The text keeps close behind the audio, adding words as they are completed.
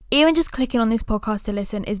even just clicking on this podcast to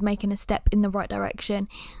listen is making a step in the right direction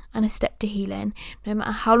and a step to healing, no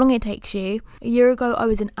matter how long it takes you. A year ago, I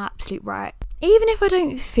was an absolute wreck. Even if I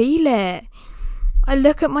don't feel it, I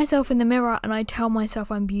look at myself in the mirror and I tell myself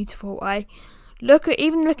I'm beautiful. I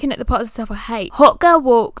even looking at the parts of stuff I hate. Hot girl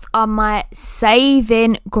walks are my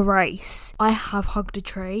saving grace. I have hugged a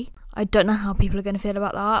tree. I don't know how people are going to feel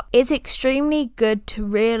about that. It's extremely good to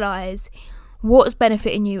realise what's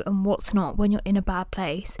benefiting you and what's not when you're in a bad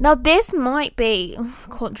place. Now, this might be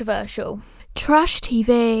controversial. Trash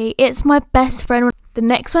TV, it's my best friend. The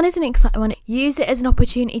next one is an exciting one. Use it as an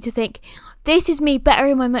opportunity to think, this is me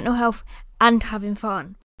bettering my mental health and having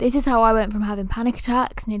fun. This is how I went from having panic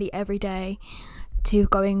attacks nearly every day to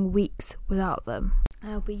going weeks without them.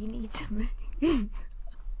 But you need to move.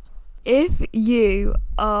 If you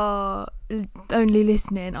are only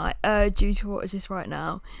listening, I urge you to watch this right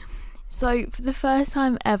now. So for the first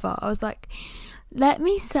time ever, I was like, let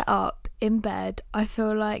me set up in bed. I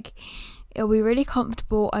feel like it'll be really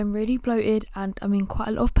comfortable. I'm really bloated and I'm in quite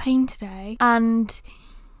a lot of pain today. And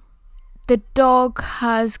the dog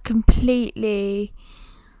has completely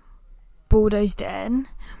bulldozed in.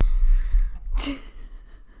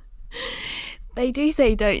 They do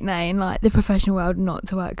say, don't they, in like the professional world, not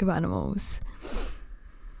to work with animals.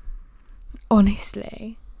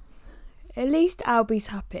 Honestly, at least Albie's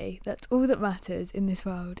happy. That's all that matters in this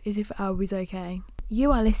world, is if Albie's okay.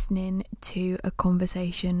 You are listening to A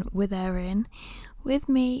Conversation with Erin. With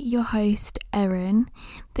me, your host, Erin.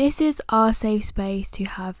 This is our safe space to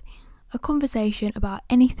have a conversation about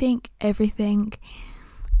anything, everything,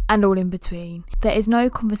 and all in between. There is no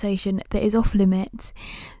conversation that is off limits.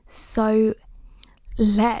 So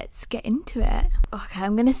let's get into it. Okay,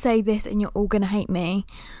 I'm going to say this and you're all going to hate me.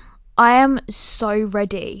 I am so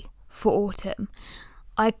ready for autumn.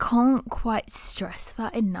 I can't quite stress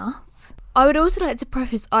that enough. I would also like to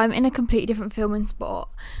preface, I'm in a completely different filming spot,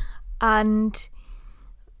 and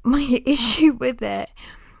my issue with it,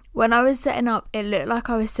 when I was setting up, it looked like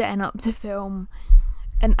I was setting up to film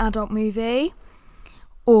an adult movie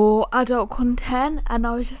or adult content, and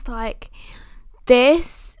I was just like,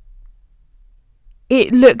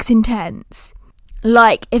 it looks intense.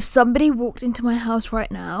 Like, if somebody walked into my house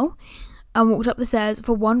right now and walked up the stairs,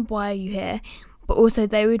 for one, why are you here? But also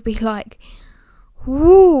they would be like,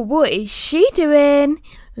 whoa, what is she doing?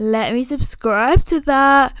 Let me subscribe to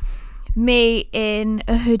that. Me in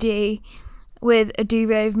a hoodie with a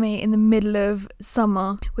duvet over me in the middle of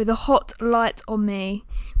summer with a hot light on me,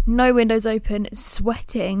 no windows open,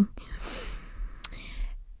 sweating.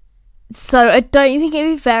 So I don't think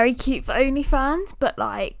it'd be very cute for OnlyFans, but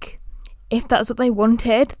like, if that's what they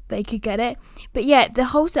wanted, they could get it. But yeah, the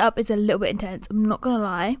whole setup is a little bit intense, I'm not gonna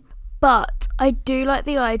lie. But I do like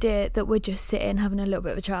the idea that we're just sitting having a little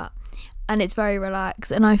bit of a chat, and it's very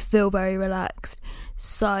relaxed, and I feel very relaxed.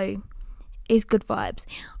 So it's good vibes.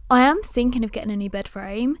 I am thinking of getting a new bed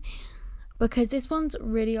frame because this one's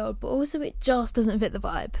really old, but also it just doesn't fit the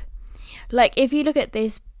vibe. Like, if you look at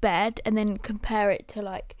this bed and then compare it to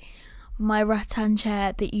like my rattan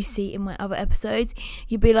chair that you see in my other episodes,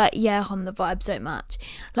 you'd be like, yeah, the vibes don't match.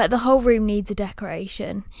 Like, the whole room needs a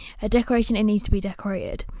decoration. It needs to be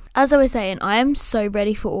decorated. As I was saying, I am so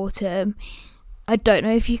ready for autumn. I don't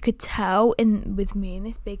know if you could tell with me in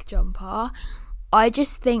this big jumper. I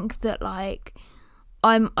just think that like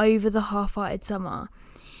I'm over the half-hearted summer.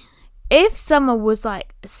 If summer was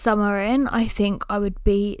like summering, I think I would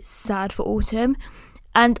be sad for autumn.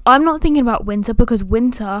 And I'm not thinking about winter, because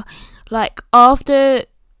winter, like after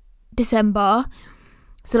December,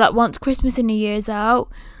 so like once Christmas and New Year's out,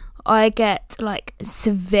 I get like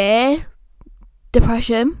severe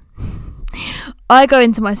depression. I go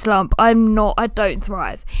into my slump. I don't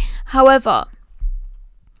thrive. However,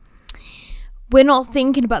 we're not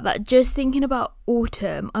thinking about that, just thinking about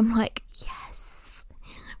autumn. I'm like, yes,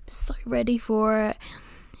 I'm so ready for it.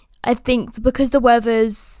 I think because the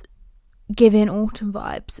weather's giving autumn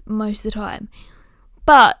vibes most of the time,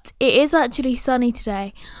 but it is actually sunny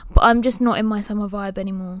today, but I'm just not in my summer vibe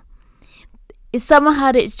anymore. Summer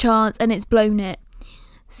had its chance and it's blown it.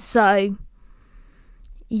 So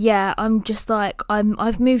yeah, I'm just like,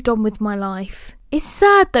 I've moved on with my life. It's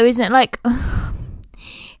sad though, isn't it? Like,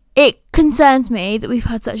 it concerns me that we've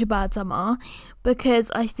had such a bad summer, because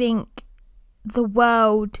I think the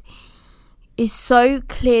world is so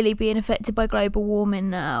clearly being affected by global warming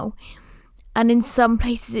now. And in some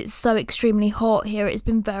places it's so extremely hot. Here it's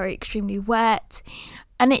been very extremely wet.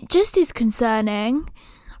 And it just is concerning.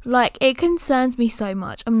 Like, it concerns me so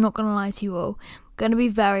much. I'm not going to lie to you all. I'm going to be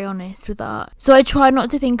very honest with that. So I try not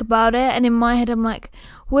to think about it. And in my head I'm like,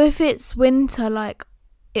 well, if it's winter, like,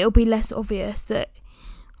 it'll be less obvious that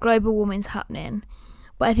global warming's happening.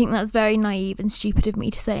 But I think that's very naive and stupid of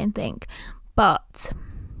me to say and think. But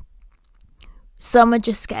summer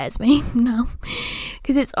just scares me now.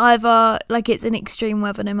 Because it's either, like, it's an extreme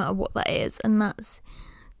weather no matter what that is. And that's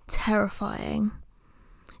terrifying.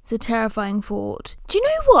 It's a terrifying thought. Do you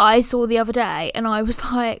know what I saw the other day? And I was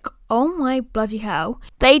like, oh my bloody hell.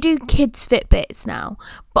 They do kids' Fitbits now.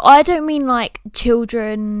 But I don't mean like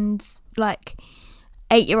children's, like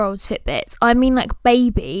 8-year-olds Fitbits. I mean like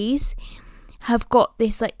babies have got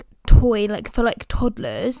this like toy, like for like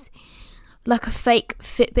toddlers, like a fake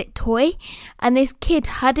Fitbit toy. And this kid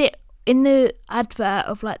had it in the advert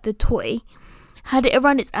of like the toy, had it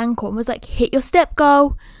around its ankle and was like, hit your step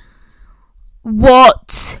goal.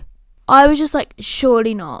 What? I was just like,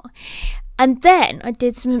 surely not. And then I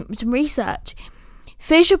did some research.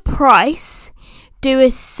 Fisher-Price do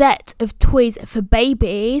a set of toys for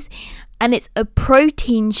babies, and it's a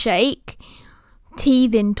protein shake,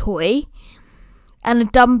 teething toy, and a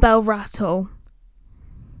dumbbell rattle.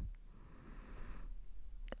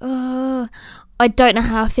 I don't know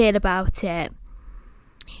how I feel about it.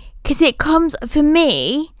 Because it comes, for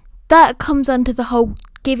me, that comes under the whole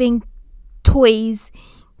giving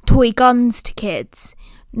toy guns to kids.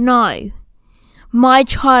 No. My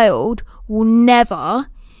child will never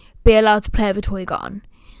be allowed to play with a toy gun.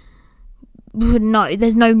 No,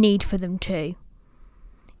 there's no need for them to.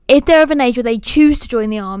 If they're of an age where they choose to join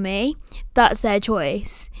the army, that's their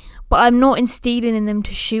choice. But I'm not instilling in them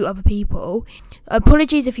to shoot other people.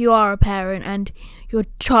 Apologies if you are a parent and your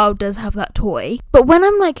child does have that toy. But when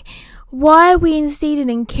I'm like, why are we instilling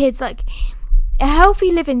in kids, like, a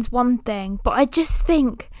healthy living's one thing, but I just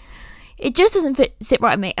think it just doesn't sit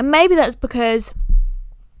right with me. And maybe that's because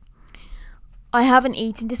I have an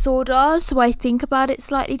eating disorder, so I think about it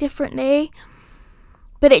slightly differently.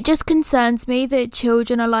 But it just concerns me that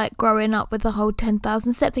children are like growing up with the whole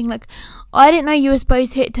 10,000 step thing. Like, I didn't know you were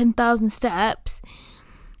supposed to hit 10,000 steps,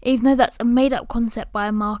 even though that's a made up concept by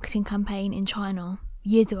a marketing campaign in China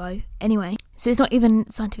years ago. Anyway, so it's not even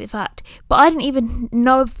scientific fact. But I didn't even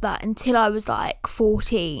know of that until I was like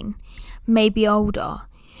 14, maybe older.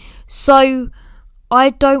 So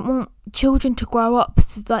I don't want children to grow up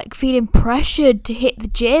like feeling pressured to hit the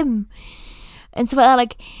gym and stuff like that.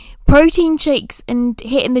 Like, protein shakes and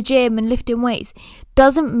hitting the gym and lifting weights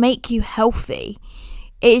doesn't make you healthy.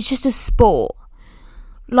 It's just a sport.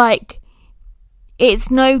 Like, it's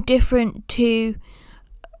no different to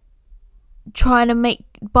trying to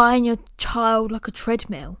buying your child like a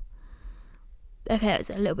treadmill. Okay, that's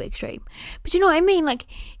a little bit extreme, but you know what I mean. Like,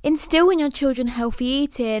 instill in your children healthy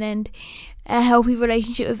eating and a healthy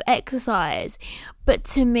relationship with exercise. But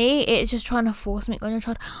to me, it's just trying to force something on your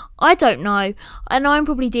child. I don't know. I know I'm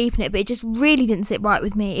probably deep in it, but it just really didn't sit right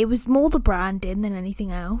with me. It was more the branding than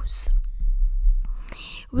anything else.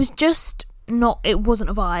 It was just not, it wasn't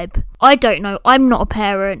a vibe. I don't know. I'm not a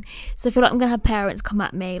parent, so I feel like I'm going to have parents come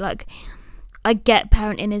at me. Like, I get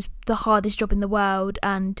parenting is the hardest job in the world,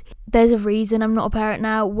 and there's a reason I'm not a parent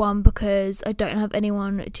now. One, because I don't have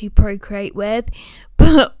anyone to procreate with,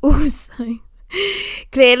 but also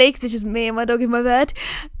clearly because it's just me and my dog in my bed.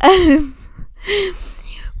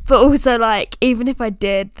 But also, like, even if I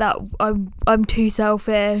did that, I'm too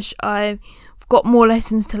selfish. I've got more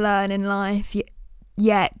lessons to learn in life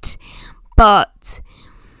yet. But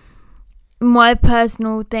my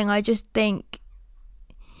personal thing, I just think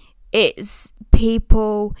it's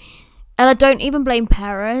people, and I don't even blame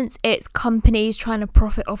parents, it's companies trying to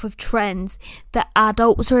profit off of trends that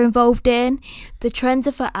adults are involved in. The trends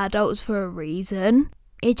are for adults for a reason.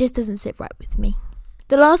 It just doesn't sit right with me.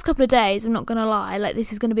 The last couple of days, I'm not gonna lie, like,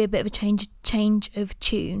 this is gonna be a bit of a change of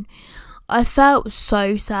tune. I felt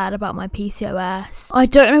so sad about my PCOS. I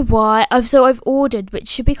don't know why. I've ordered, but it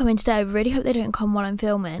should be coming today. I really hope they don't come while I'm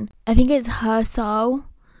filming. I think it's Hersal.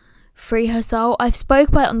 Free Hersal. I've spoke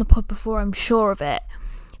about it on the pod before, I'm sure of it.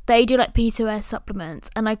 They do like PCOS supplements,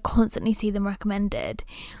 and I constantly see them recommended.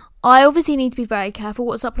 I obviously need to be very careful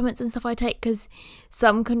what supplements and stuff I take, because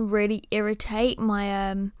some can really irritate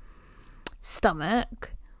my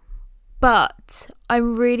stomach. But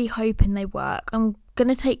I'm really hoping they work. I'm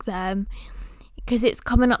gonna take them because it's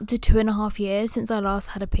coming up to 2.5 years since I last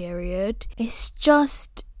had a period. It's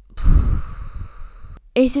just,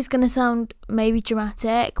 this is gonna sound maybe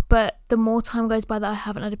dramatic, but the more time goes by that I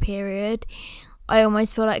haven't had a period, I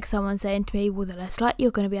almost feel like someone's saying to me, well, the less likely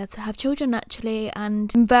you're going to be able to have children naturally.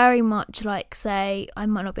 And very much like, say, I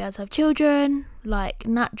might not be able to have children like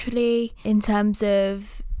naturally, in terms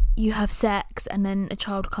of you have sex and then a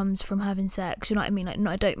child comes from having sex, you know what I mean? Like,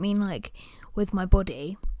 no, I don't mean like with my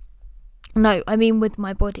body. No, I mean with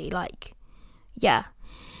my body, like, yeah.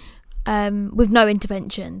 with no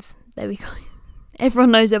interventions. There we go.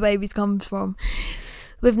 Everyone knows where babies come from.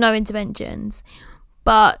 With no interventions.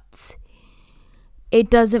 But it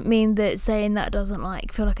doesn't mean that saying that doesn't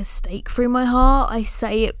like feel like a stake through my heart. I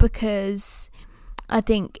say it because I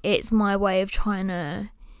think it's my way of trying to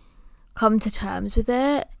come to terms with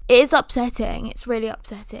it. It is upsetting. It's really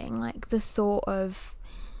upsetting. Like the thought of,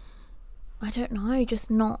 I don't know,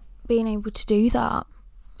 just not being able to do that.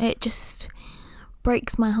 It just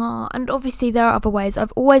breaks my heart. And obviously there are other ways.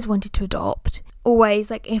 I've always wanted to adopt. Always,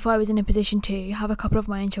 like if I was in a position to have a couple of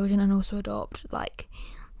my own children and also adopt, like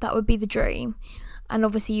that would be the dream. And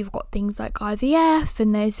obviously you've got things like IVF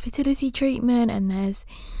and there's fertility treatment and there's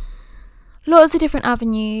lots of different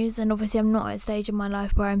avenues. And obviously I'm not at a stage in my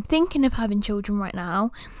life where I'm thinking of having children right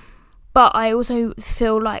now, but I also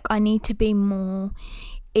feel like I need to be more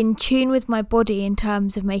in tune with my body in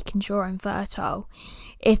terms of making sure I'm fertile,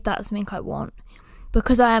 if that's something I want.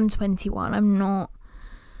 Because I am 21, I'm not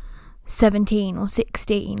 17 or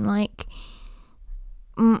 16. Like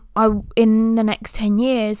in the next 10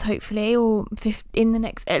 years hopefully, or in the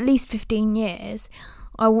next at least 15 years,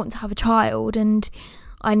 I want to have a child, and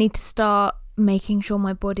I need to start making sure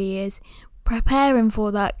my body is preparing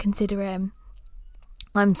for that, considering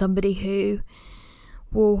I'm somebody who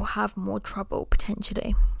will have more trouble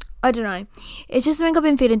potentially. I don't know, it's just something I've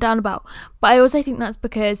been feeling down about, but I also think that's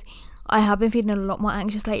because I have been feeling a lot more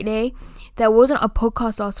anxious lately. There wasn't a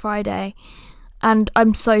podcast last Friday, and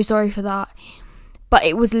I'm so sorry for that. But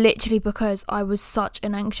it was literally because I was such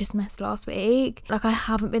an anxious mess last week. Like, I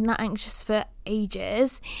haven't been that anxious for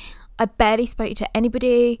ages. I barely spoke to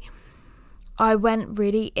anybody. I went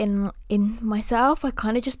really in myself. I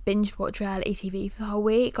kind of just binge watched reality TV for the whole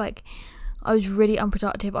week. Like, I was really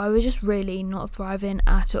unproductive. I was just really not thriving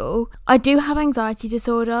at all. I do have anxiety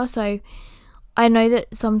disorder, so I know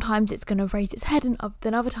that sometimes it's going to raise its head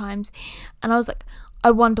than other times. And I was like,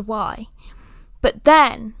 I wonder why. But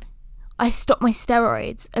then I stopped my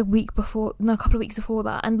steroids a couple of weeks before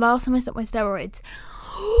that. And last time I stopped my steroids,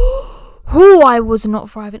 I was not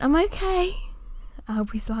thriving. I'm okay.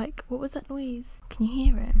 Albie's like, what was that noise? Can you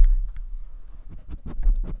hear it?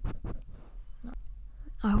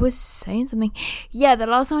 I was saying something. Yeah, the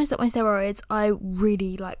last time I stopped my steroids, I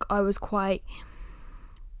was quite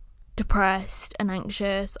depressed and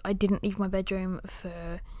anxious. I didn't leave my bedroom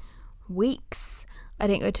for weeks. I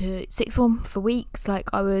didn't go to sixth form for weeks. Like,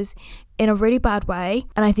 I was in a really bad way,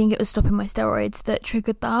 and I think it was stopping my steroids that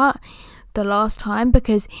triggered that the last time,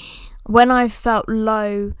 because when I felt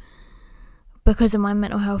low because of my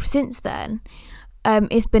mental health since then,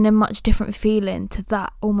 it's been a much different feeling to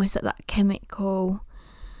that, almost like that chemical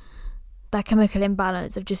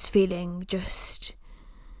imbalance of just feeling just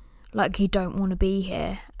like you don't want to be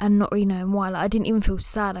here and not really knowing why. Like, I didn't even feel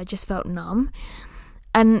sad, I just felt numb.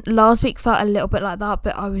 And last week felt a little bit like that,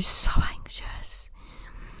 but I was so anxious.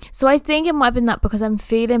 So I think it might have been that, because I'm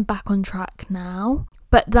feeling back on track now.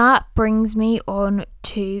 But that brings me on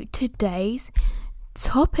to today's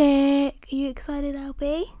topic. Are you excited,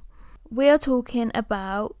 Albie? We are talking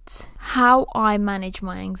about how I manage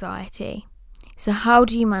my anxiety. So how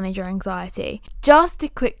do you manage your anxiety? Just to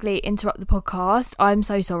quickly interrupt the podcast, I'm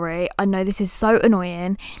so sorry. I know this is so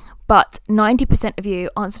annoying, but 90% of you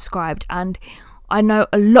aren't subscribed, and I know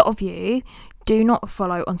a lot of you do not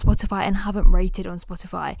follow on Spotify and haven't rated on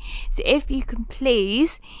Spotify. So if you can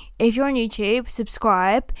please, if you're on YouTube,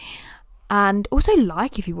 subscribe, and also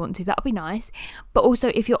like if you want to, that would be nice. But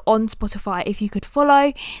also if you're on Spotify, if you could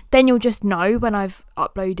follow, then you'll just know when I've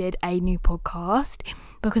uploaded a new podcast,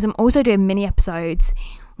 because I'm also doing mini episodes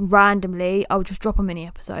randomly. I'll just drop a mini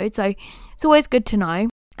episode, so it's always good to know.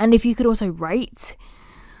 And if you could also rate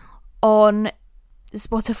on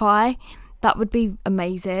Spotify, that would be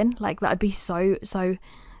amazing. Like, that would be so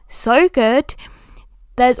good.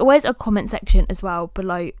 There's always a comment section as well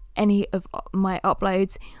below any of my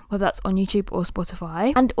uploads, whether that's on YouTube or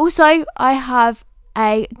Spotify. And also I have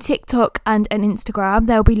a TikTok and an Instagram.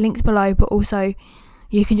 There'll be links below, but also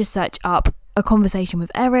you can just search up A Conversation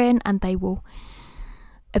with Erin and they will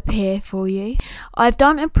appear for you. I've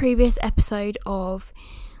done a previous episode of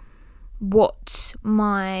what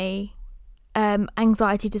my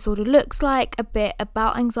anxiety disorder looks like, a bit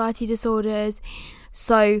about anxiety disorders,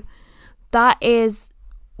 so that is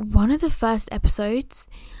one of the first episodes.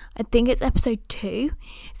 I think it's episode 2,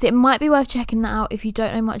 so it might be worth checking that out if you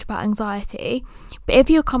don't know much about anxiety. But if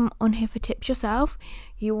you come on here for tips yourself,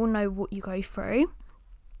 you will know what you go through,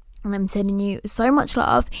 and I'm sending you so much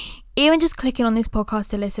love. Even just clicking on this podcast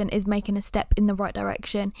to listen is making a step in the right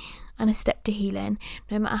direction and a step to healing,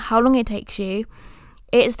 no matter how long it takes you.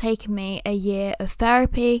 It has taken me a year of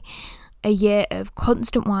therapy a year of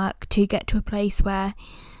constant work to get to a place where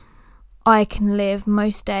I can live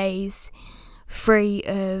most days free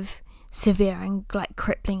of severe and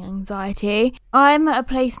crippling anxiety. I'm at a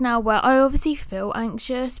place now where I obviously feel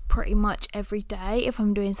anxious pretty much every day. If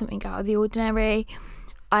I'm doing something out of the ordinary,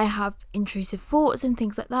 I have intrusive thoughts and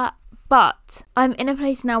things like that. But I'm in a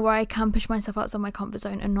place now where I can push myself outside my comfort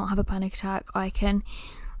zone and not have a panic attack. I can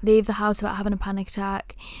leave the house without having a panic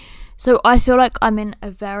attack. So I feel like I'm in a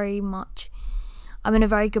very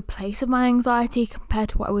good place with my anxiety compared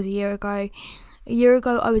to what I was a year ago. A year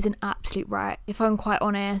ago, I was an absolute wreck. If I'm quite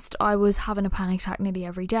honest, I was having a panic attack nearly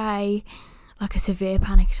every day, like a severe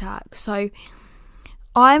panic attack. So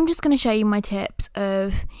I'm just going to show you my tips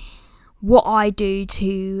of what I do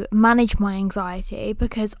to manage my anxiety,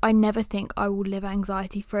 because I never think I will live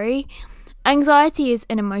anxiety free. Anxiety is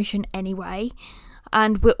an emotion anyway,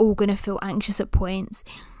 and we're all going to feel anxious at points.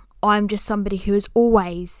 I'm just somebody who has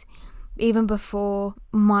always, even before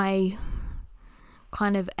my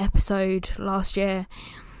kind of episode last year,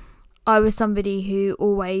 I was somebody who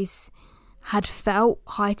always had felt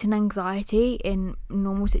heightened anxiety in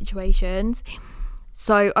normal situations.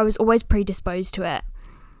 So I was always predisposed to it.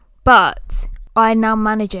 But I now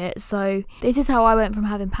manage it. So this is how I went from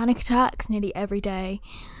having panic attacks nearly every day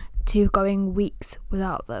to going weeks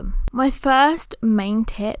without them. My first main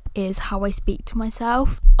tip is how I speak to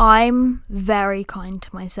myself. I'm very kind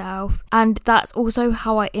to myself, and that's also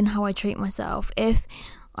how I treat myself. If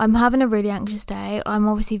I'm having a really anxious day, I'm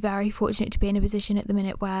obviously very fortunate to be in a position at the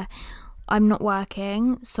minute where I'm not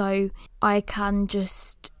working, so I can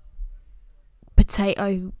just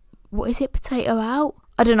potato out?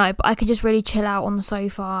 I don't know, but I could just really chill out on the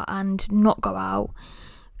sofa and not go out,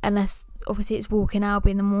 unless obviously it's walking out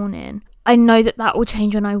in the morning. I know that will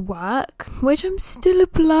change when I work, which I'm still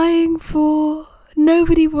applying for.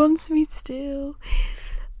 Nobody wants me still.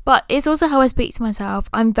 But it's also how I speak to myself.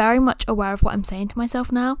 I'm very much aware of what I'm saying to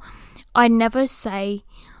myself now. I never say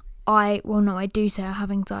I do say I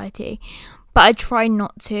have anxiety, but I try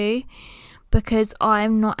not to, because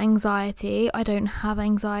I'm not anxiety. I don't have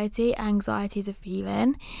anxiety. Anxiety is a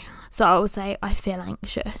feeling. So I will say I feel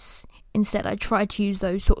anxious. Instead, I try to use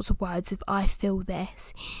those sorts of words of I feel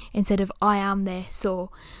this instead of I am this, or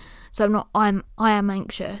so I am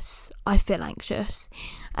anxious, I feel anxious,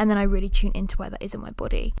 and then I really tune into where that is in my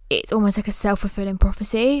body. It's almost like a self-fulfilling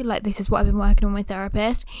prophecy. Like, this is what I've been working on with my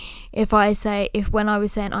therapist. If when I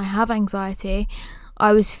was saying I have anxiety,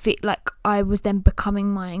 I was then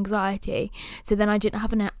becoming my anxiety. So then I didn't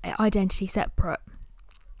have an identity separate,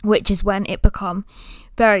 which is when it become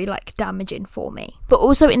very damaging for me. But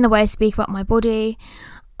also in the way I speak about my body,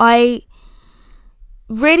 I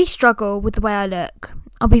really struggle with the way I look.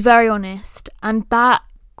 I'll be very honest, and that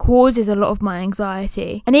causes a lot of my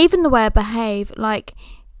anxiety. And even the way I behave,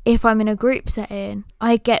 if I'm in a group setting,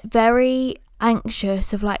 I get very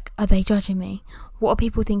anxious of are they judging me? What are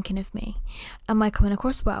people thinking of me? Am I coming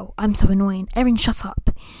across well? I'm so annoying. Erin, shut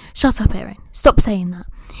up. Shut up, Erin. Stop saying that.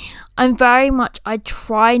 I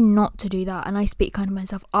try not to do that, and I speak kind of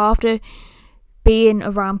myself after being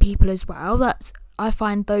around people as well. I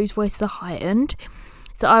find those voices are heightened.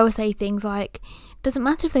 So I will say things like, doesn't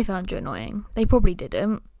matter if they found you annoying. They probably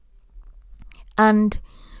didn't. And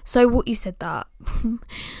so what, you said that?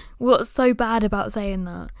 What's so bad about saying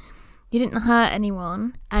that? You didn't hurt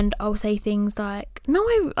anyone. And I'll say things like, no,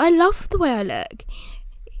 I love the way I look.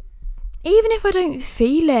 Even if I don't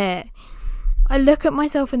feel it. I look at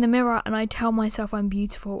myself in the mirror and I tell myself I'm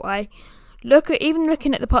beautiful. I even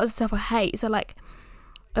looking at the parts of myself I hate. So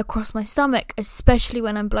across my stomach, especially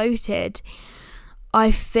when I'm bloated,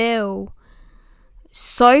 I feel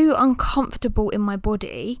so uncomfortable in my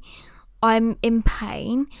body. I'm in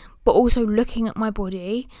pain, but also looking at my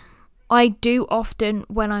body, I do often,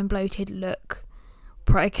 when I'm bloated, look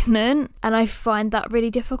pregnant, and I find that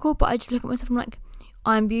really difficult. But I just look at myself and I'm like,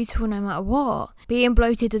 I'm beautiful no matter what. Being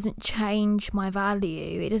bloated doesn't change my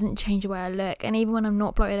value. It doesn't change the way I look. And even when I'm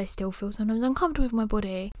not bloated, I still feel sometimes uncomfortable with my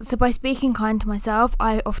body. So by speaking kind to myself,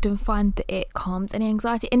 I often find that it calms any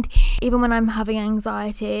anxiety. And even when I'm having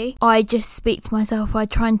anxiety, I just speak to myself. I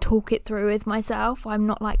try and talk it through with myself. I'm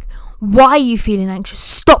not like, why are you feeling anxious?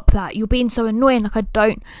 Stop that. You're being so annoying. I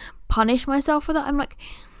don't punish myself for that. I'm like,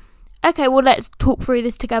 okay, well, let's talk through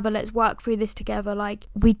this together. Let's work through this together.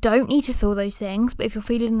 We don't need to feel those things, but if you're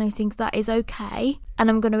feeling those things, that is okay. And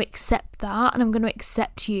I'm going to accept that, and I'm going to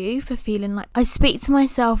accept you for feeling like... I speak to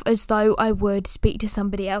myself as though I would speak to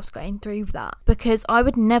somebody else going through that, because I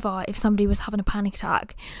would never, if somebody was having a panic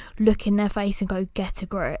attack, look in their face and go, get a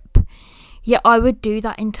grip. Yet I would do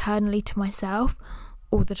that internally to myself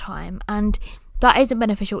all the time. And that isn't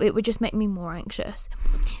beneficial. It would just make me more anxious.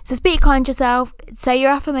 So speak kind to yourself, say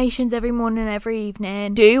your affirmations every morning, every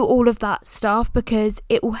evening, do all of that stuff, because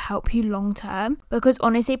it will help you long term. Because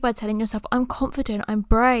honestly, by telling yourself, I'm confident, I'm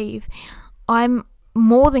brave, I'm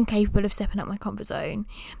more than capable of stepping out my comfort zone,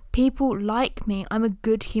 people like me, I'm a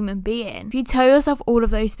good human being. If you tell yourself all of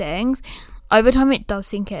those things, over time it does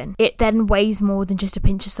sink in. It then weighs more than just a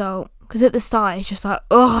pinch of salt. Because at the start, it's just like,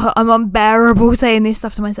 ugh, I'm unbearable saying this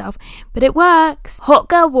stuff to myself. But it works. Hot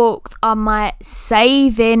girl walks are my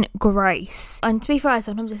saving grace. And to be fair, I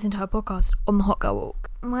sometimes listen to her podcast on the hot girl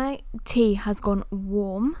walk. My tea has gone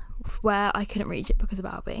warm where I couldn't reach it because of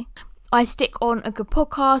Albie. I stick on a good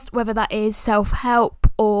podcast, whether that is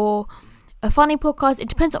self-help or a funny podcast. It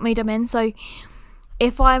depends what mood I'm in. So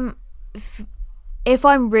if I'm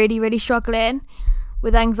really, really struggling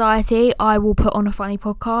with anxiety, I will put on a funny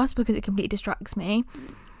podcast because it completely distracts me.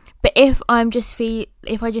 But if I just feel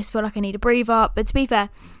like I need a breather, but to be fair,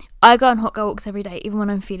 I go on hot girl walks every day, even when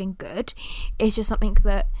I'm feeling good. It's just something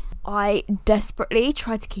that I desperately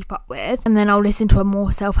try to keep up with. And then I'll listen to a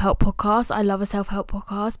more self-help podcast. I love a self-help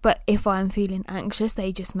podcast, but if I'm feeling anxious,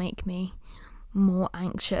 they just make me more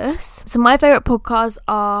anxious. So my favourite podcasts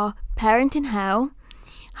are Parenting Hell,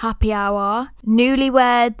 Happy Hour,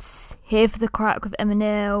 Newlyweds, Here for the Crack with Emma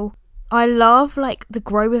Neal. I love like the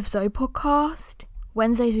Grow with Zoe podcast,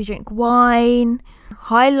 Wednesdays We Drink Wine,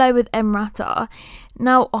 High Low with Emrata.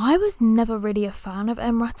 Now, I was never really a fan of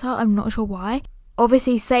Emrata, I'm not sure why.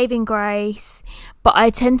 Obviously Saving Grace, but I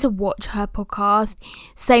tend to watch her podcast.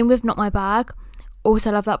 Same with Not My Bag,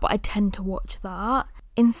 also love that, but I tend to watch that.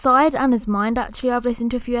 Inside Anna's Mind, actually, I've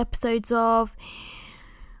listened to a few episodes of.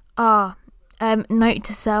 Note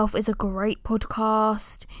to Self is a great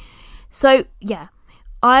podcast. So yeah,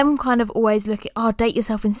 I'm kind of always looking, Date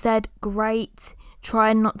Yourself Instead, great.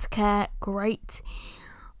 Try Not to Care, great.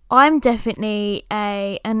 I'm definitely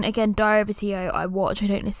and again, Diary of a CEO I watch, I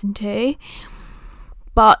don't listen to,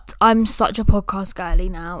 but I'm such a podcast girly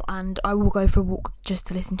now, and I will go for a walk just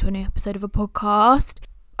to listen to a new episode of a podcast.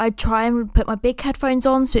 I try and put my big headphones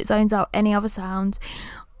on so it zones out any other sounds.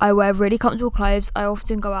 I wear really comfortable clothes. I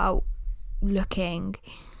often go out looking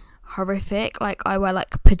horrific, like I wear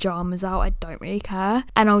like pajamas out, I don't really care,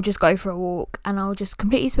 and I'll just go for a walk and I'll just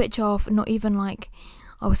completely switch off, not even like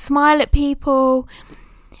I'll smile at people,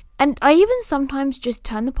 and I even sometimes just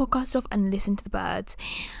turn the podcast off and listen to the birds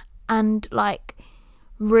and like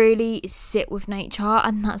really sit with nature.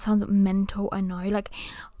 And that sounds mental, I know, like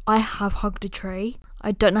I have hugged a tree.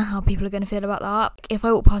 I don't know how people are going to feel about that. If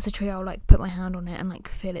I walk past a tree, I'll like put my hand on it and like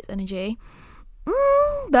feel its energy.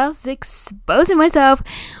 That's exposing myself,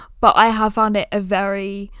 but I have found it a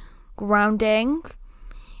very grounding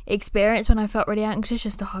experience when I felt really anxious,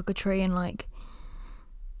 just to hug a tree and like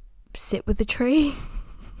sit with the tree.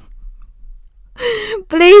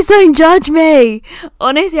 Please don't judge me.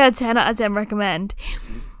 Honestly, I'd 10 out of 10 recommend.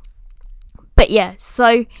 But yeah,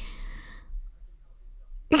 so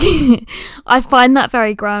I find that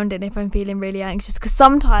very grounding if I'm feeling really anxious, because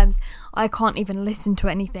sometimes I can't even listen to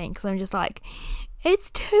anything because I'm just like,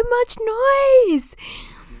 it's too much noise.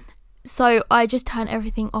 So I just turn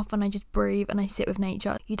everything off and I just breathe and I sit with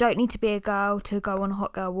nature. You don't need to be a girl to go on a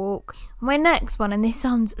hot girl walk. My next one, and this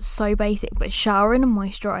sounds so basic, but showering and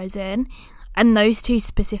moisturising, and those two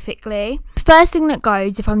specifically. First thing that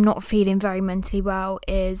goes if I'm not feeling very mentally well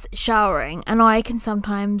is showering, and I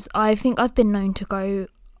think I've been known to go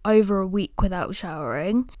over a week without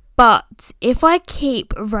showering. But if I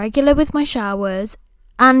keep regular with my showers,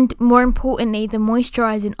 and more importantly the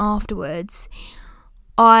moisturising afterwards,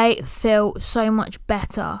 I feel so much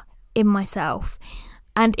better in myself.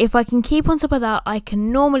 And if I can keep on top of that, I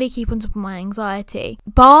can normally keep on top of my anxiety.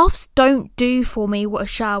 Baths don't do for me what a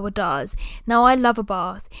shower does. Now, I love a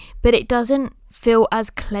bath, but it doesn't feel as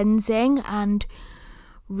cleansing and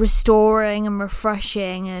restoring and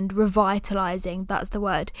refreshing and revitalising, that's the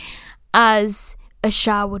word, as a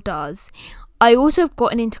shower does. I also have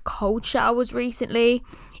gotten into cold showers recently.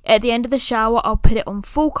 At the end of the shower, I'll put it on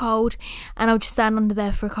full cold and I'll just stand under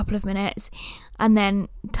there for a couple of minutes and then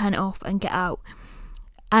turn it off and get out.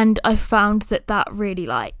 And I found that really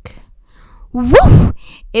like, woo!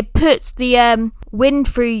 It puts the wind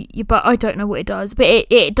through your butt. I don't know what it does, but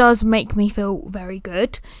it does make me feel very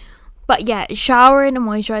good. But yeah, showering and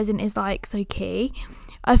moisturising is like so key.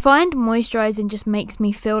 I find moisturising just makes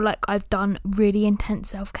me feel like I've done really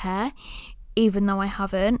intense self-care, even though I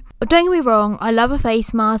haven't. But don't get me wrong, I love a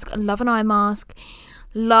face mask, I love an eye mask,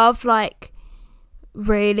 love like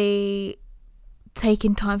really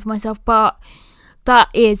taking time for myself, but that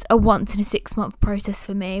is a once in a 6 month process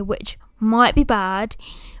for me, which might be bad,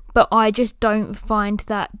 but I just don't find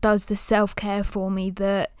that does the self-care for me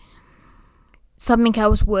that something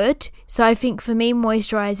else would. So I think for me,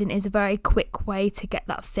 moisturising is a very quick way to get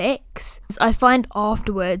that fix. I find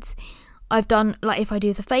afterwards, I've done, like, if I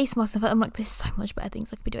do the face mask, I'm like, there's so much better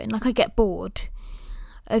things I could be doing. Like, I get bored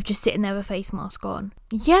of just sitting there with a face mask on.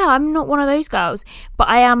 Yeah, I'm not one of those girls, but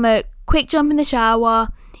I am a quick jump in the shower,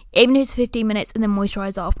 even if it's 15 minutes, and then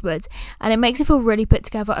moisturise afterwards. And it makes me feel really put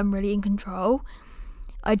together and really in control.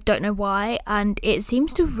 I don't know why, and it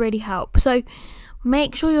seems to really help. So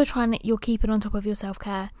make sure you're keeping on top of your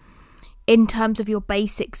self-care in terms of your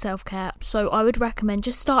basic self-care. So I would recommend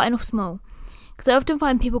just starting off small. Because I often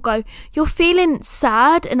find people go, you're feeling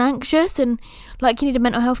sad and anxious and like you need a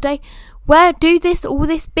mental health day. Where do all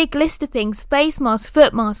this big list of things: face mask,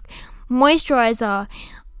 foot mask, moisturiser,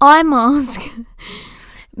 eye mask,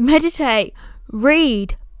 meditate,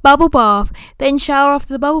 read, bubble bath, then shower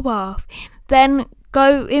after the bubble bath, then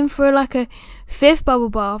go in for like a 5th bubble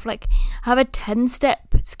bath, like have a 10-step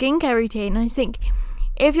skincare routine. And I think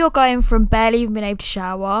if you're going from barely even being able to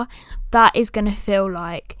shower, that is going to feel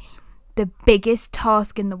like the biggest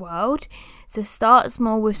task in the world. So start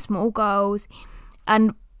small with small goals,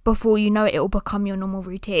 and before you know it, it will become your normal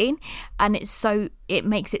routine. And it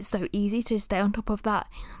makes it so easy to stay on top of that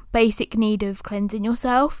basic need of cleansing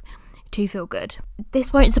yourself to feel good.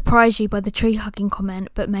 This won't surprise you by the tree hugging comment,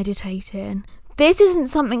 but meditating. This isn't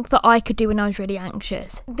something that I could do when I was really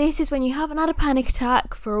anxious. This is when you haven't had a panic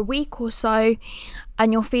attack for a week or so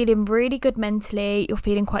and you're feeling really good mentally, you're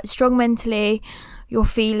feeling quite strong mentally, you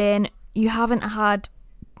haven't had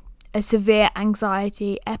a severe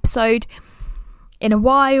anxiety episode in a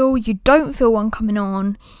while, you don't feel one coming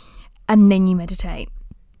on, and then you meditate.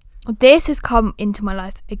 This has come into my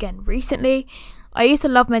life again recently. I used to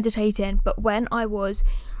love meditating, but when I was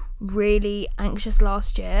really anxious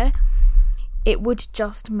last year, it would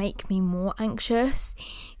just make me more anxious.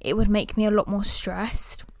 It would make me a lot more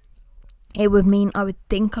stressed. It would mean I would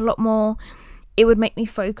think a lot more. It would make me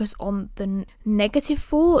focus on the negative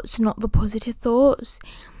thoughts, not the positive thoughts.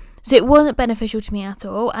 So it wasn't beneficial to me at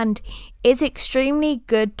all. And it's extremely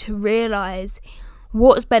good to realise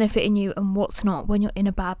what's benefiting you and what's not when you're in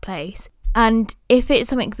a bad place. And if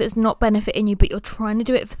it's something that's not benefiting you, but you're trying to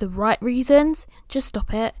do it for the right reasons, just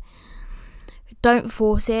stop it. Don't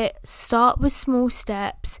force it. Start with small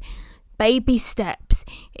steps, baby steps.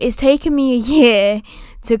 It's taken me a year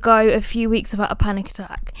to go a few weeks without a panic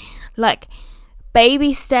attack. Like,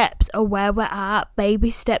 baby steps are where we're at. Baby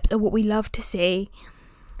steps are what we love to see.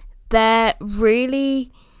 They're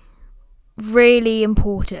really, really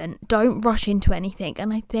important. Don't rush into anything.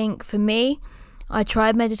 And I think for me, I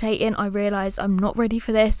tried meditating. I realised I'm not ready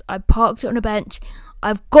for this. I parked it on a bench.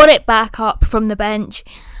 I've got it back up from the bench.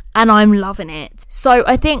 And I'm loving it. So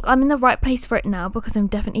I think I'm in the right place for it now, because I'm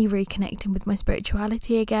definitely reconnecting with my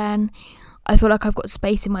spirituality again. I feel like I've got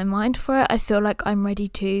space in my mind for it. I feel like I'm ready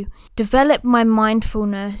to develop my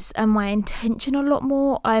mindfulness and my intention a lot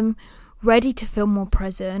more. I'm ready to feel more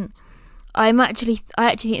present. I actually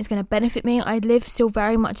think it's going to benefit me. I live still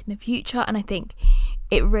very much in the future, and I think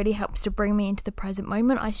it really helps to bring me into the present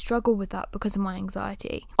moment. I struggle with that because of my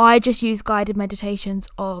anxiety. I just use guided meditations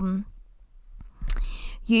on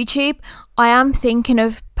YouTube. I am thinking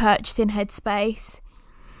of purchasing Headspace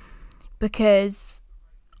because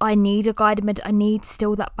I need a guided I need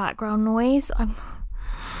still that background noise.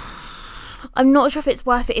 I'm not sure if it's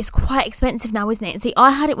worth it. It's quite expensive now, isn't it? See,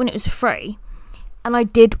 I had it when it was free and I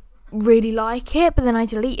did really like it, but then I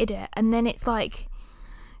deleted it, and then it's like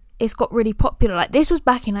it's got really popular. Like, this was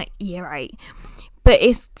back in like year 8, but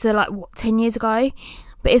it's 10 years ago,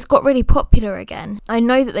 but it's got really popular again. I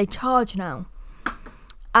know that they charge now.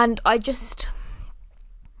 And I'm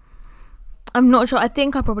not sure. I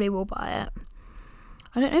think I probably will buy it.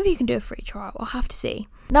 I don't know if you can do a free trial. I'll have to see.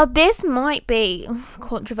 Now, this might be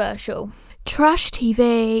controversial. Trash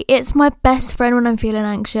TV. It's my best friend when I'm feeling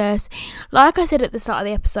anxious. Like I said at the start of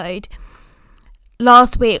the episode,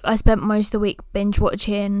 last week I spent most of the week binge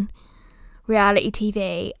watching reality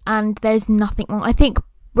TV, and there's nothing wrong. I think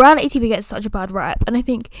reality TV gets such a bad rep, and I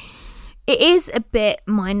think it is a bit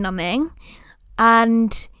mind-numbing.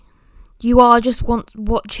 And you are just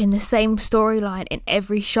watching the same storyline in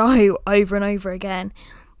every show over and over again.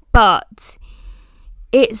 But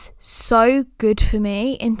it's so good for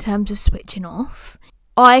me in terms of switching off.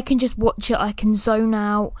 I can just watch it. I can zone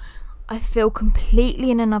out. I feel completely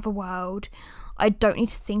in another world. I don't need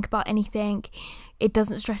to think about anything. It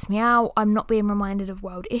doesn't stress me out. I'm not being reminded of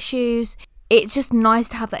world issues. It's just nice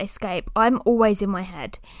to have that escape. I'm always in my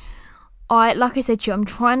head. like I said to you, I'm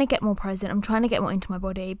trying to get more present. I'm trying to get more into my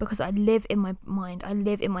body because I live in my mind. I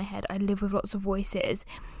live in my head. I live with lots of voices.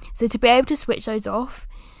 So to be able to switch those off,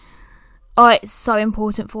 it's so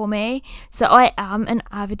important for me. So I am an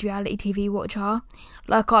avid reality TV watcher.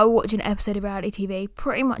 Like, I watch an episode of reality TV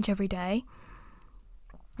pretty much every day.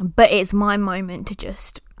 But it's my moment to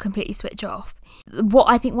just completely switch off. What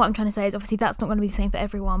I'm trying to say is, obviously that's not going to be the same for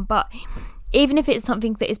everyone, but even if it's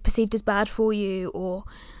something that is perceived as bad for you or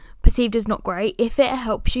perceived as not great, if it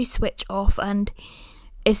helps you switch off and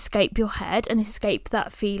escape your head and escape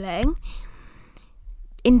that feeling,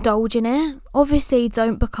 indulge in it. Obviously,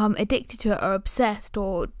 don't become addicted to it or obsessed,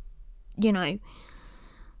 or, you know,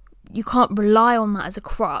 you can't rely on that as a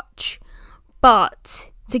crutch.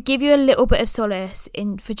 But to give you a little bit of solace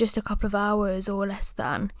for just a couple of hours or less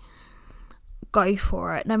than, go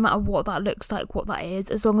for it, no matter what that looks like, what that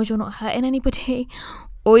is, as long as you're not hurting anybody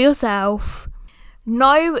or yourself.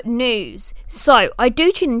 No news. So I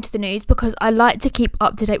do tune into the news because I like to keep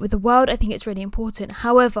up to date with the world. I think it's really important.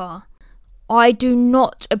 However, I do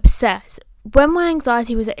not obsess. When my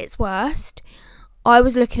anxiety was at its worst, I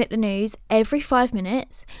was looking at the news every 5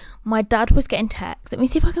 minutes. My dad was getting texts. Let me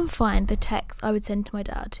see if I can find the text I would send to my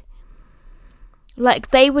dad.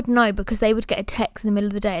 Like, they would know because they would get a text in the middle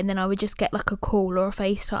of the day, and then I would just get like a call or a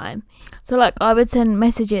FaceTime. So like, I would send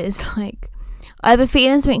messages like, I have a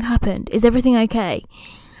feeling something happened. Is everything okay?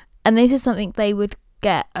 And this is something they would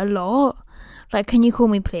get a lot. Like, can you call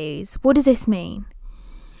me please? What does this mean?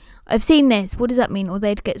 I've seen this. What does that mean? Or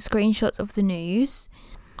they'd get screenshots of the news.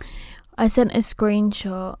 I sent a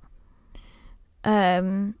screenshot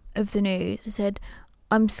of the news. I said,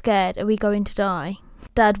 I'm scared. Are we going to die?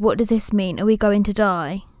 Dad, what does this mean? Are we going to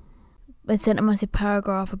die? I sent a massive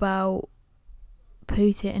paragraph about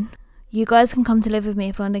Putin. You guys can come to live with me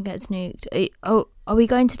if London gets nuked. Are we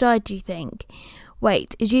going to die, do you think?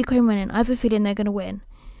 Wait, is Ukraine winning? I have a feeling they're going to win.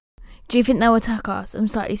 Do you think they'll attack us? I'm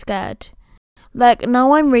slightly scared. Like,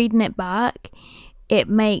 now I'm reading it back, it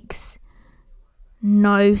makes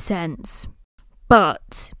no sense.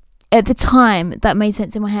 But at the time, that made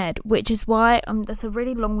sense in my head, which is why that's a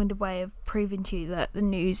really long-winded way of proving to you that the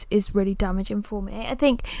news is really damaging for me. I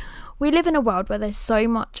think we live in a world where there's so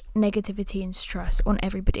much negativity and stress on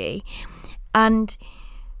everybody. And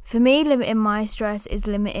for me, limiting my stress is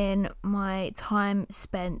limiting my time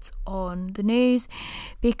spent on the news,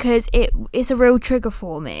 because it's a real trigger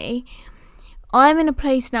for me. I'm in a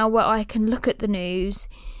place now where I can look at the news,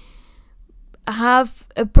 have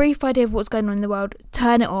a brief idea of what's going on in the world,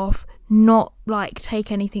 turn it off, not like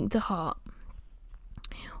take anything to heart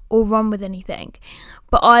or run with anything.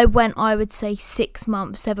 But I went, I would say 6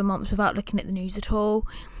 months, 7 months without looking at the news at all.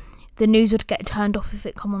 The news would get turned off if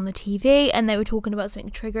it come on the TV and they were talking about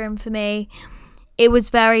something triggering for me. It was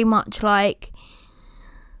very much like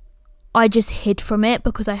I just hid from it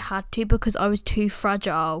because I had to, because I was too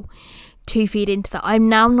fragile to feed into that. I'm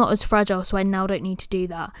now not as fragile, so I now don't need to do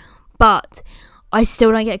that. But I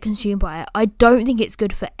still don't get consumed by it. I don't think it's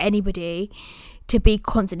good for anybody to be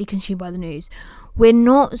constantly consumed by the news. We're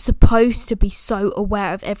not supposed to be so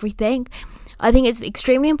aware of everything. I think it's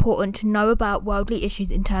extremely important to know about worldly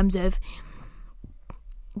issues in terms of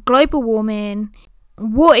global warming,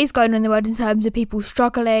 what is going on in the world in terms of people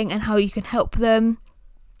struggling and how you can help them,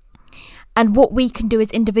 and what we can do as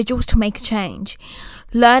individuals to make a change.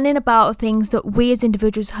 Learning about things that we as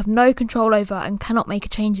individuals have no control over and cannot make a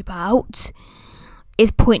change about is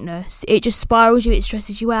pointless. It just spirals you, it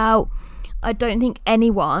stresses you out. I don't think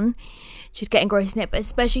anyone should get engrossed in it, but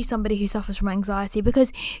especially somebody who suffers from anxiety,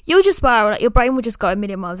 because you'll just spiral, like your brain will just go a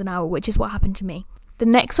million miles an hour, which is what happened to me. The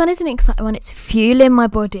next one is an exciting one. It's fueling my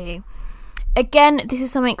body. Again, this is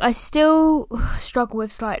something I still struggle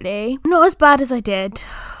with slightly. Not as bad as I did.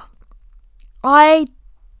 I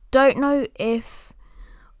don't know if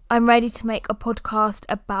I'm ready to make a podcast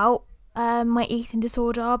about my eating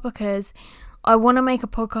disorder, because I want to make a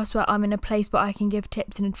podcast where I'm in a place where I can give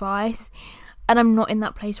tips and advice, and I'm not in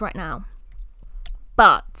that place right now.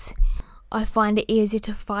 But I find it easier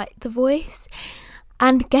to fight the voice.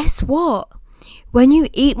 And guess what? When you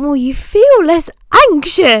eat more, you feel less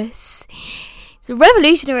anxious. It's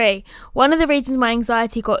revolutionary. One of the reasons my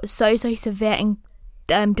anxiety got so severe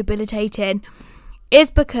and debilitating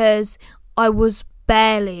is because I was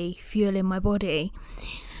barely fueling my body.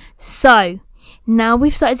 So now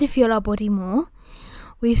we've started to fuel our body more.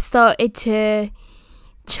 We've started to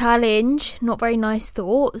challenge not very nice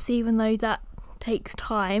thoughts, even though that takes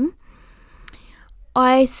time.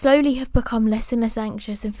 I slowly have become less and less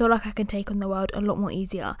anxious and feel like I can take on the world a lot more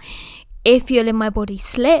easier. If fueling my body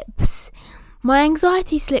slips, my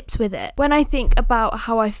anxiety slips with it. When I think about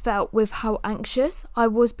how I felt with how anxious I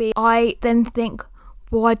was being, I then think,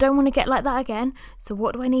 well, I don't want to get like that again. So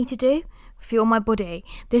what do I need to do? Fuel my body.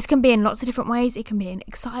 This can be in lots of different ways. It can be in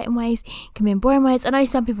exciting ways. It can be in boring ways. I know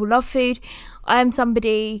some people love food. I am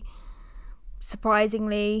somebody,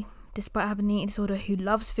 surprisingly, despite having an eating disorder, who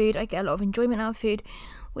loves food. I get a lot of enjoyment out of food,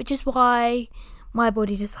 which is why my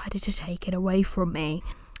body decided to take it away from me.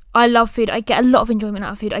 I love food. I get a lot of enjoyment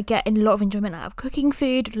out of food. I get a lot of enjoyment out of cooking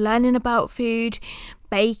food, learning about food,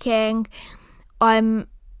 baking. I've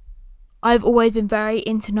always been very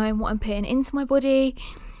into knowing what I'm putting into my body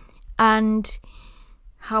and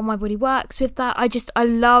how my body works with that. I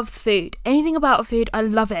love food. Anything about food, I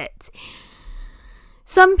love it.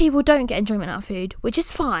 Some people don't get enjoyment out of food, which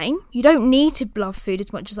is fine. You don't need to love food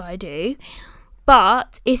as much as I do,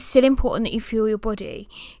 but it's still important that you fuel your body.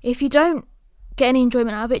 If you don't get any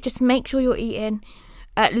enjoyment out of it, just make sure you're eating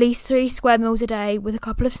at least 3 square meals a day with a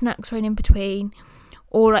couple of snacks thrown in between,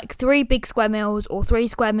 or like 3 big square meals or 3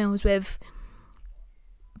 square meals with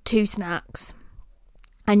 2 snacks,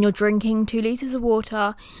 and you're drinking 2 litres of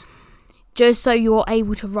water just so you're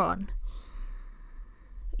able to run.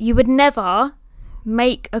 You would never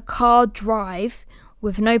make a car drive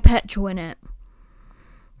with no petrol in it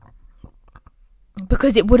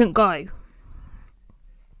because it wouldn't go.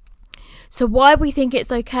 So why we think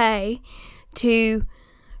it's okay to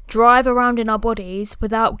drive around in our bodies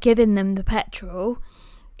without giving them the petrol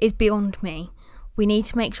is beyond me. We need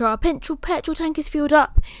to make sure our petrol tank is filled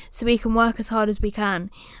up so we can work as hard as we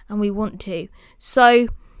can, and we want to. So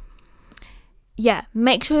yeah,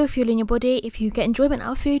 make sure you're fueling your body. If you get enjoyment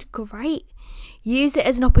out of food, great. Use it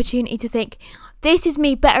as an opportunity to think, this is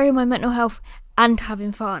me bettering my mental health and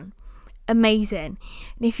having fun. Amazing.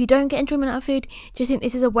 And if you don't get enjoyment out of food, just think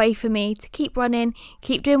this is a way for me to keep running,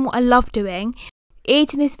 keep doing what I love doing.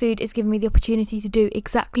 Eating this food is giving me the opportunity to do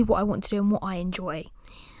exactly what I want to do and what I enjoy.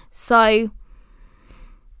 So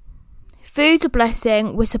food's a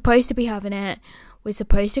blessing. We're supposed to be having it. We're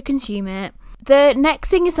supposed to consume it. The next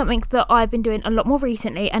thing is something that I've been doing a lot more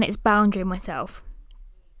recently, and it's boundarying myself.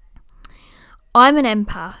 I'm an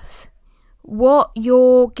empath. What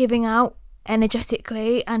you're giving out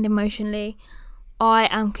energetically and emotionally, I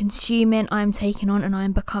am consuming, I am taking on, and I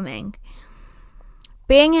am becoming.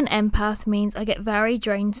 Being an empath means I get very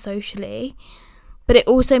drained socially, but it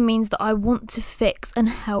also means that I want to fix and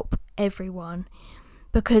help everyone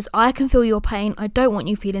because I can feel your pain. I don't want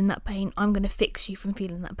you feeling that pain. I'm going to fix you from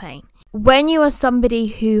feeling that pain. When you are somebody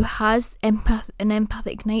who has an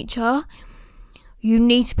empathic nature, you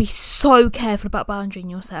need to be so careful about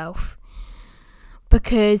boundarying yourself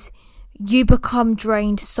because you become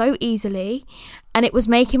drained so easily, and it was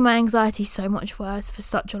making my anxiety so much worse for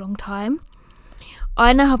such a long time.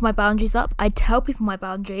 I now have my boundaries up. I tell people my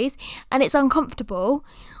boundaries, and it's uncomfortable.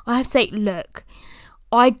 I have to say, look,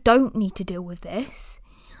 I don't need to deal with this.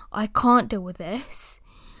 I can't deal with this.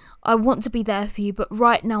 I want to be there for you, but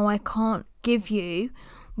right now I can't give you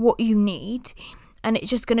what you need, and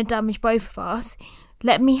it's just going to damage both of us.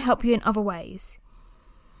 Let me help you in other ways.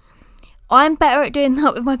 I'm better at doing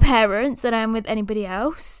that with my parents than I am with anybody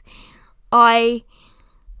else. I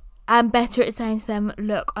am better at saying to them,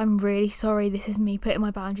 look, I'm really sorry, this is me putting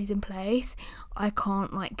my boundaries in place. I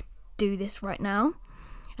can't do this right now.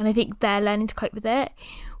 And I think they're learning to cope with it.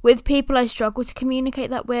 With people I struggle to communicate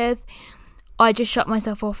that with, I just shut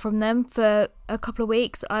myself off from them for a couple of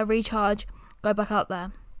weeks. I recharge, go back out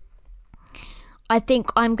there. I think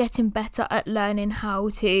I'm getting better at learning how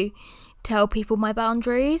to tell people my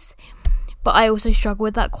boundaries, but I also struggle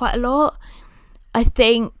with that quite a lot. I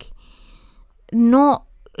think not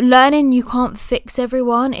learning you can't fix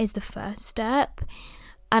everyone is the first step,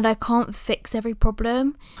 and I can't fix every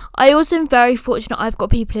problem. I also am very fortunate I've got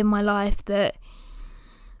people in my life that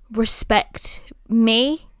respect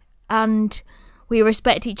me and we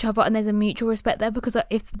respect each other, and there's a mutual respect there, because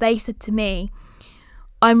if they said to me,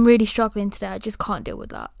 I'm really struggling today, I just can't deal with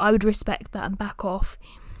that, I would respect that and back off.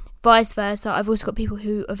 Vice versa, I've also got people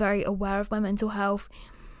who are very aware of my mental health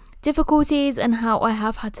difficulties and how I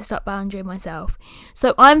have had to start boundarying myself.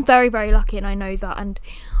 So I'm very, very lucky, and I know that, and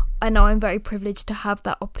I know I'm very privileged to have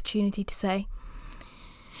that opportunity to say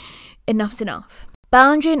enough's enough.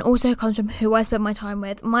 Boundarying also comes from who I spend my time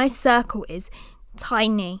with. My circle is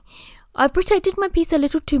tiny. I've protected my peace a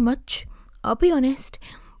little too much, I'll be honest,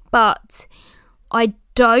 but I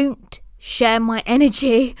don't share my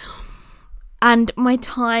energy and my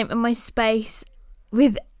time and my space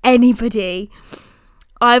with anybody.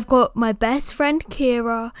 I've got my best friend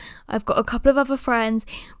Kira, I've got a couple of other friends,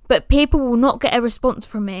 but people will not get a response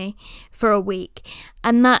from me for a week,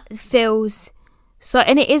 and that feels So,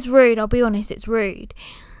 and it is rude, I'll be honest, it's rude.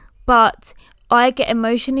 But I get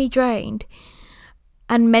emotionally drained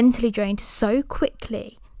and mentally drained so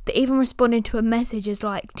quickly that even responding to a message is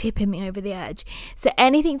like tipping me over the edge. So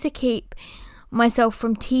anything to keep myself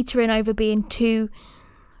from teetering over being too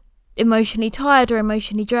emotionally tired or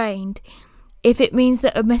emotionally drained. If it means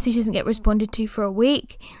that a message doesn't get responded to for a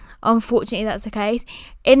week, unfortunately that's the case.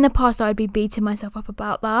 In the past I'd be beating myself up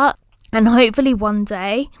about that, and hopefully one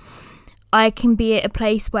day I can be at a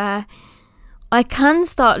place where I can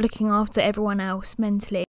start looking after everyone else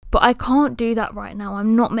mentally, but I can't do that right now.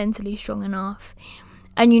 I'm not mentally strong enough,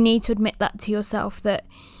 and you need to admit that to yourself, that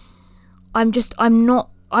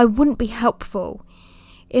I wouldn't be helpful.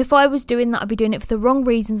 If I was doing that, I'd be doing it for the wrong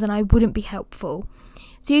reasons and I wouldn't be helpful.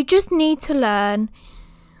 So you just need to learn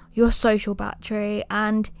your social battery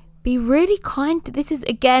and be really kind. This is,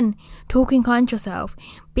 again, talking kind to yourself.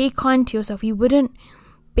 Be kind to yourself. You wouldn't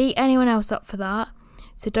beat anyone else up for that,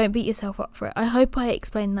 so don't beat yourself up for it. I hope I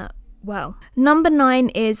explained that well. Number 9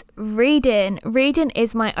 is reading. Reading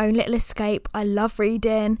is my own little escape. I love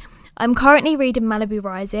reading. I'm currently reading Malibu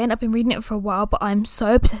Rising. I've been reading it for a while, but I'm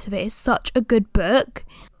so obsessed with it. It's such a good book.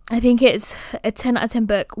 I think it's a 10 out of 10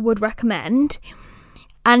 book. Would recommend.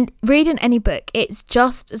 And reading any book, it's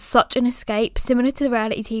just such an escape, similar to the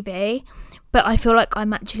reality TV, but I feel like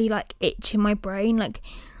I'm actually like itching my brain. Like,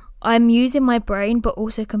 I'm using my brain, but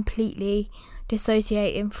also completely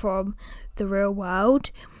dissociating from the real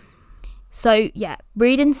world. So yeah,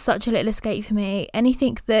 reading's such a little escape for me.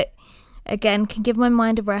 Anything that, again, can give my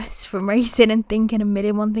mind a rest from racing and thinking a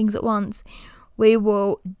million one things at once, we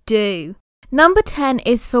will do. Number 10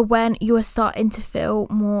 is for when you are starting to feel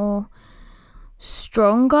more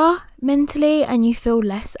stronger mentally and you feel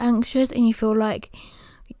less anxious and you feel like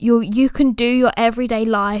you can do your everyday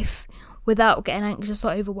life without getting anxious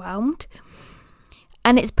or overwhelmed.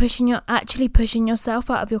 And it's pushing yourself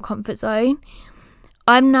out of your comfort zone.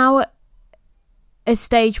 I'm now at a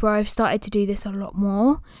stage where I've started to do this a lot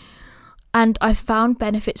more, and I've found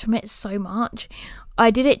benefits from it so much. I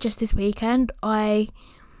did it just this weekend. Last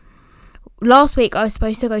week I was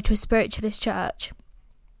supposed to go to a spiritualist church,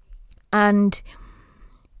 and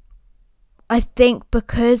I think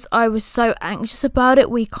because I was so anxious about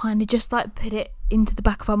it, we kind of just like put it into the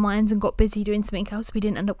back of our minds and got busy doing something else. We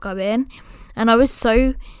didn't end up going, and I was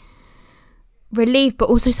so relieved but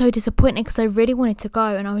also so disappointed because I really wanted to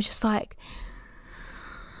go, and I was just like,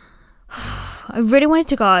 I really wanted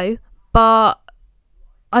to go, but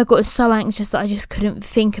I got so anxious that I just couldn't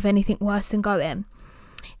think of anything worse than going.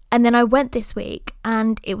 And then I went this week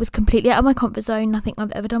and it was completely out of my comfort zone, nothing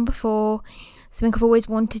I've ever done before, something I've always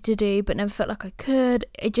wanted to do but never felt like I could.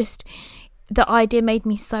 The idea made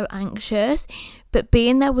me so anxious, but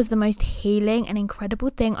being there was the most healing and incredible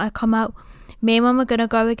thing. I come out, me and Mum are going to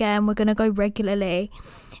go again, we're going to go regularly,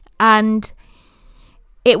 and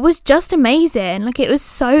it was just amazing. Like, it was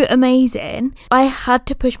so amazing. I had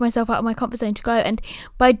to push myself out of my comfort zone to go, and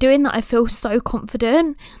by doing that I feel so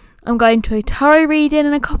confident. I'm going to a tarot reading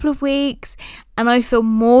in a couple of weeks and I feel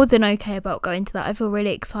more than okay about going to that. I feel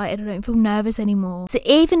really excited. I don't feel nervous anymore. So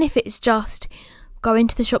even if it's just going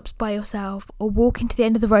to the shops by yourself or walking to the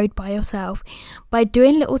end of the road by yourself, by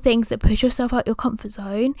doing little things that push yourself out your comfort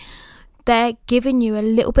zone, they're giving you a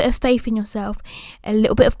little bit of faith in yourself, a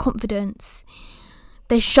little bit of confidence.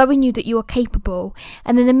 They're showing you that you are capable.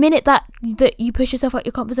 And then the minute that you push yourself out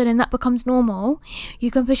your comfort zone and that becomes normal,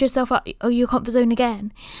 you can push yourself out your comfort zone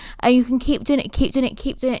again. And you can keep doing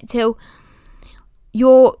it till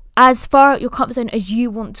you're as far out your comfort zone as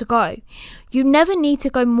you want to go. You never need to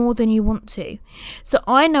go more than you want to. So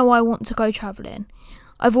I know I want to go travelling.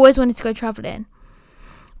 I've always wanted to go travelling.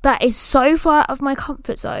 That is so far out of my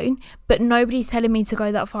comfort zone, but nobody's telling me to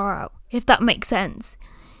go that far out, if that makes sense.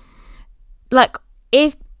 Like,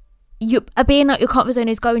 if you being out your comfort zone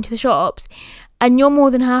is going to the shops and you're more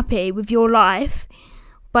than happy with your life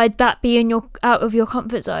by that being out of your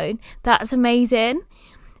comfort zone, that's amazing.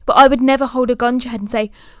 But I would never hold a gun to your head and say,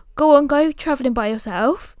 go travelling by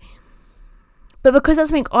yourself. But because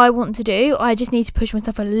that's something I want to do, I just need to push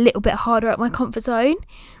myself a little bit harder out my comfort zone.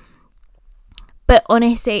 But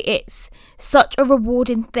honestly, it's such a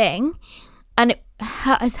rewarding thing, and it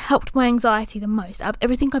has helped my anxiety the most out of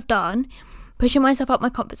everything I've done. Pushing myself out my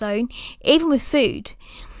comfort zone, even with food.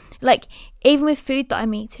 Like, even with food that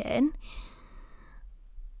I'm eating.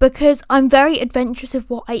 Because I'm very adventurous with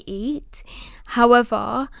what I eat.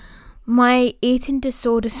 However, my eating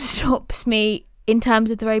disorder stops me in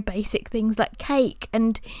terms of the very basic things like cake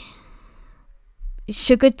and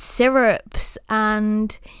sugared syrups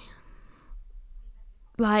and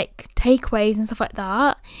like takeaways and stuff like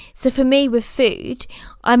that. So for me with food,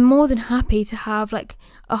 I'm more than happy to have like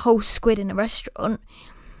a whole squid in a restaurant.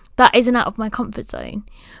 That isn't out of my comfort zone.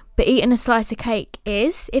 But eating a slice of cake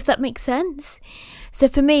is, if that makes sense. So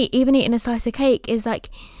for me, even eating a slice of cake is like,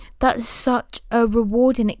 that's such a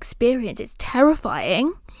rewarding experience. It's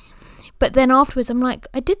terrifying. But then afterwards, I'm like,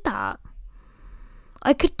 I did that.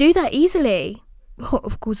 I could do that easily. Oh,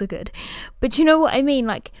 of course I could. But you know what I mean?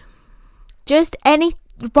 Like, just write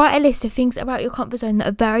a list of things about your comfort zone that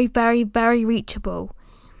are very, very, very reachable.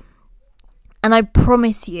 And I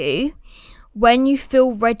promise you, when you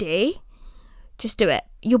feel ready, just do it.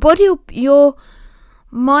 Your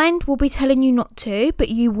mind will be telling you not to, but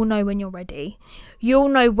you will know when you're ready. You'll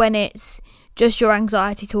know when it's just your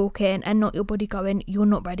anxiety talking and not your body going, you're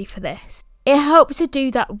not ready for this. It helps to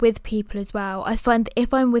do that with people as well. I find that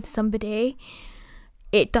if I'm with somebody,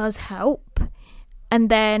 it does help. And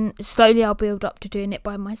then slowly I'll build up to doing it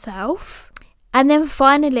by myself. And then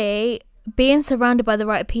finally, being surrounded by the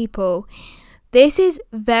right people. This is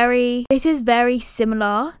very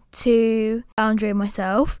similar to boundary and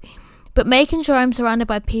myself, but making sure I'm surrounded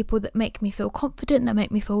by people that make me feel confident, that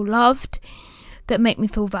make me feel loved, that make me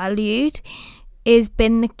feel valued, has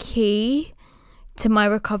been the key to my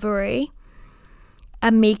recovery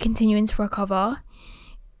and me continuing to recover.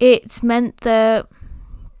 It's meant that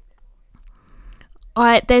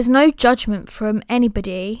there's no judgment from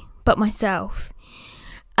anybody but myself.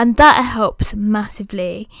 And that helps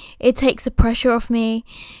massively. It takes the pressure off me.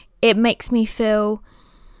 It makes me feel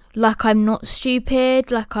like I'm not stupid,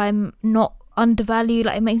 like I'm not undervalued,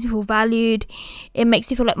 like it makes me feel valued. It makes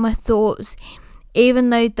me feel like my thoughts, even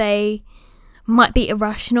though they might be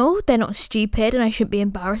irrational, they're not stupid and I shouldn't be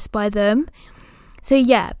embarrassed by them. So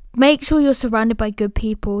yeah, make sure you're surrounded by good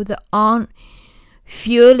people that aren't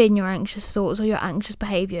fueling your anxious thoughts or your anxious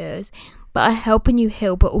behaviours, but are helping you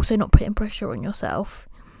heal, but also not putting pressure on yourself.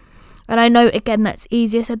 And I know, again, that's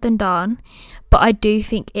easier said than done, but I do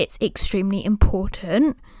think it's extremely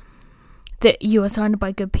important that you are surrounded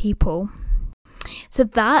by good people. So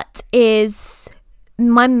that is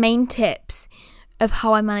my main tips of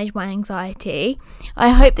how I manage my anxiety. I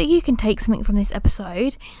hope that you can take something from this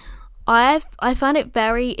episode. I found it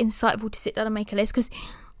very insightful to sit down and make a list, because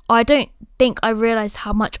I don't think I realised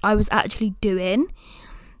how much I was actually doing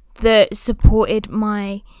that supported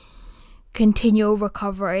my continual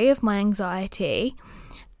recovery of my anxiety.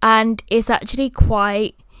 And it's actually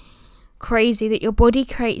quite crazy that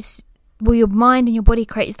your mind and your body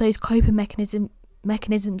creates those coping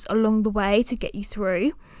mechanisms along the way to get you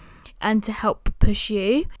through and to help push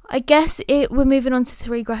you. I guess we're moving on to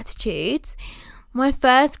 3 gratitudes. My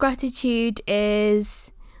first gratitude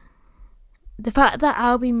is the fact that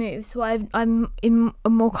Albie moved, so I'm in a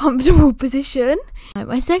more comfortable position.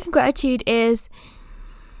 My second gratitude is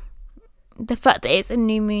the fact that it's a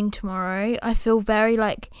new moon tomorrow. I feel very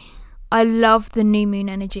I love the new moon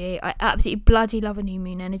energy. I absolutely bloody love a new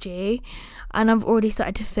moon energy, and I've already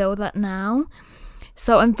started to feel that now.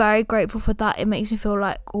 So I'm very grateful for that. It makes me feel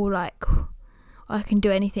like I can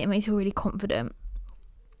do anything. It makes me really confident.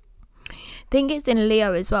 I think it's in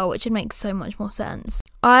Leo as well, which would make so much more sense.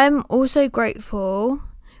 I'm also grateful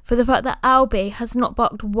for the fact that Albie has not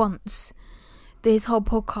barked once this whole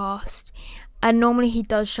podcast. And normally he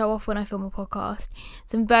does show off when I film a podcast.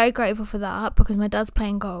 So I'm very grateful for that, because my dad's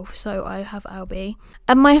playing golf, so I have Albie.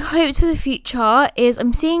 And my hopes for the future is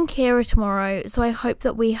I'm seeing Kira tomorrow, so I hope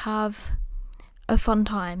that we have a fun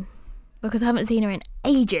time, because I haven't seen her in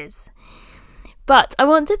ages. But I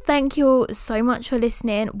want to thank you all so much for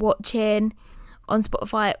listening, watching on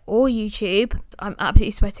Spotify or YouTube. I'm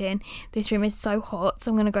absolutely sweating. This room is so hot,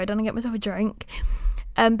 so I'm going to go down and get myself a drink.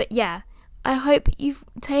 But yeah, I hope you've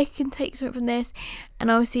take something from this,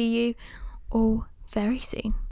 and I'll see you all very soon.